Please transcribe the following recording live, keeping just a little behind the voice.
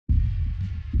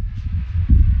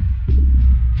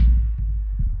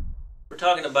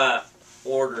talking about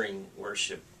ordering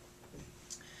worship.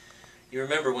 You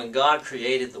remember when God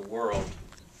created the world,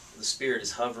 the Spirit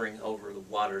is hovering over the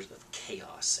waters of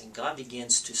chaos, and God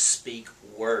begins to speak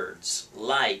words.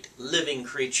 Light, living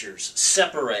creatures,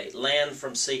 separate land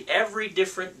from sea. Every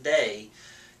different day,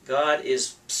 God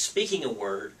is speaking a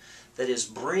word that is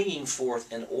bringing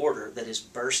forth an order that is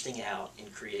bursting out in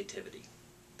creativity.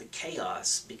 The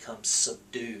chaos becomes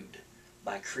subdued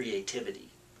by creativity.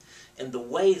 And the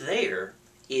way there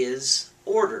is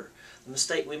order. The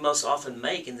mistake we most often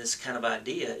make in this kind of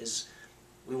idea is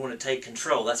we want to take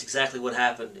control. That's exactly what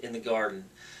happened in the garden.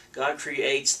 God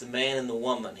creates the man and the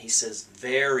woman. He says,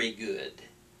 very good.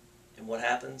 And what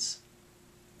happens?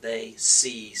 They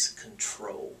seize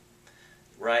control.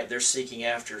 Right? They're seeking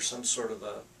after some sort of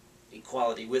a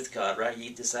equality with God. Right?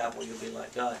 You eat this apple, you'll be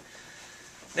like God.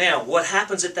 Now, what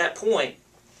happens at that point?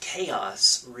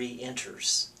 Chaos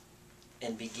re-enters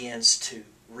and begins to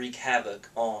wreak havoc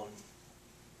on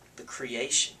the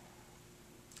creation.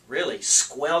 Really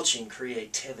squelching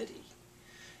creativity.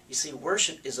 You see,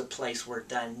 worship is a place where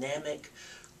dynamic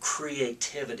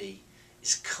creativity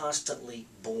is constantly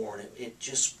born. It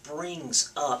just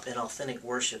brings up an authentic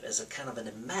worship as a kind of an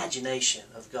imagination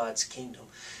of God's kingdom.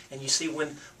 And you see,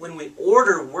 when we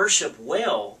order worship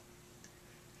well,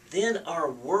 then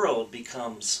our world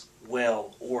becomes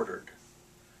well ordered.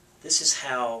 This is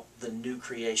how the new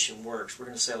creation works. We're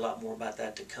going to say a lot more about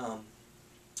that to come.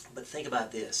 But think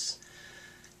about this.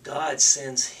 God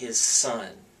sends His Son,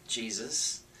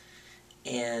 Jesus,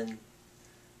 and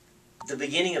the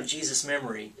beginning of Jesus'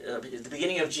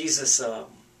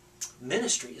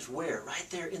 ministry is where? Right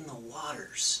there in the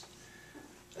waters.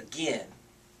 Again,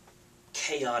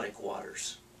 chaotic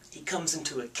waters. He comes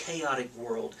into a chaotic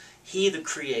world. He, the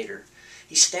Creator.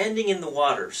 He's standing in the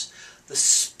waters. The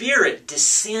Spirit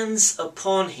descends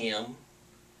upon Him,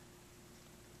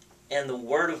 and the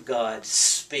Word of God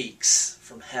speaks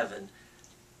from heaven.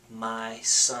 My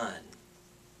Son,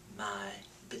 my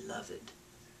beloved,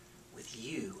 with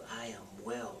you I am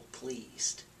well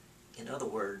pleased. In other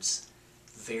words,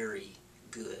 very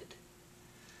good.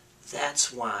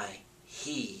 That's why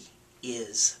He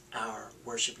is our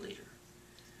worship leader.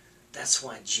 That's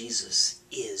why Jesus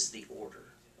is the order.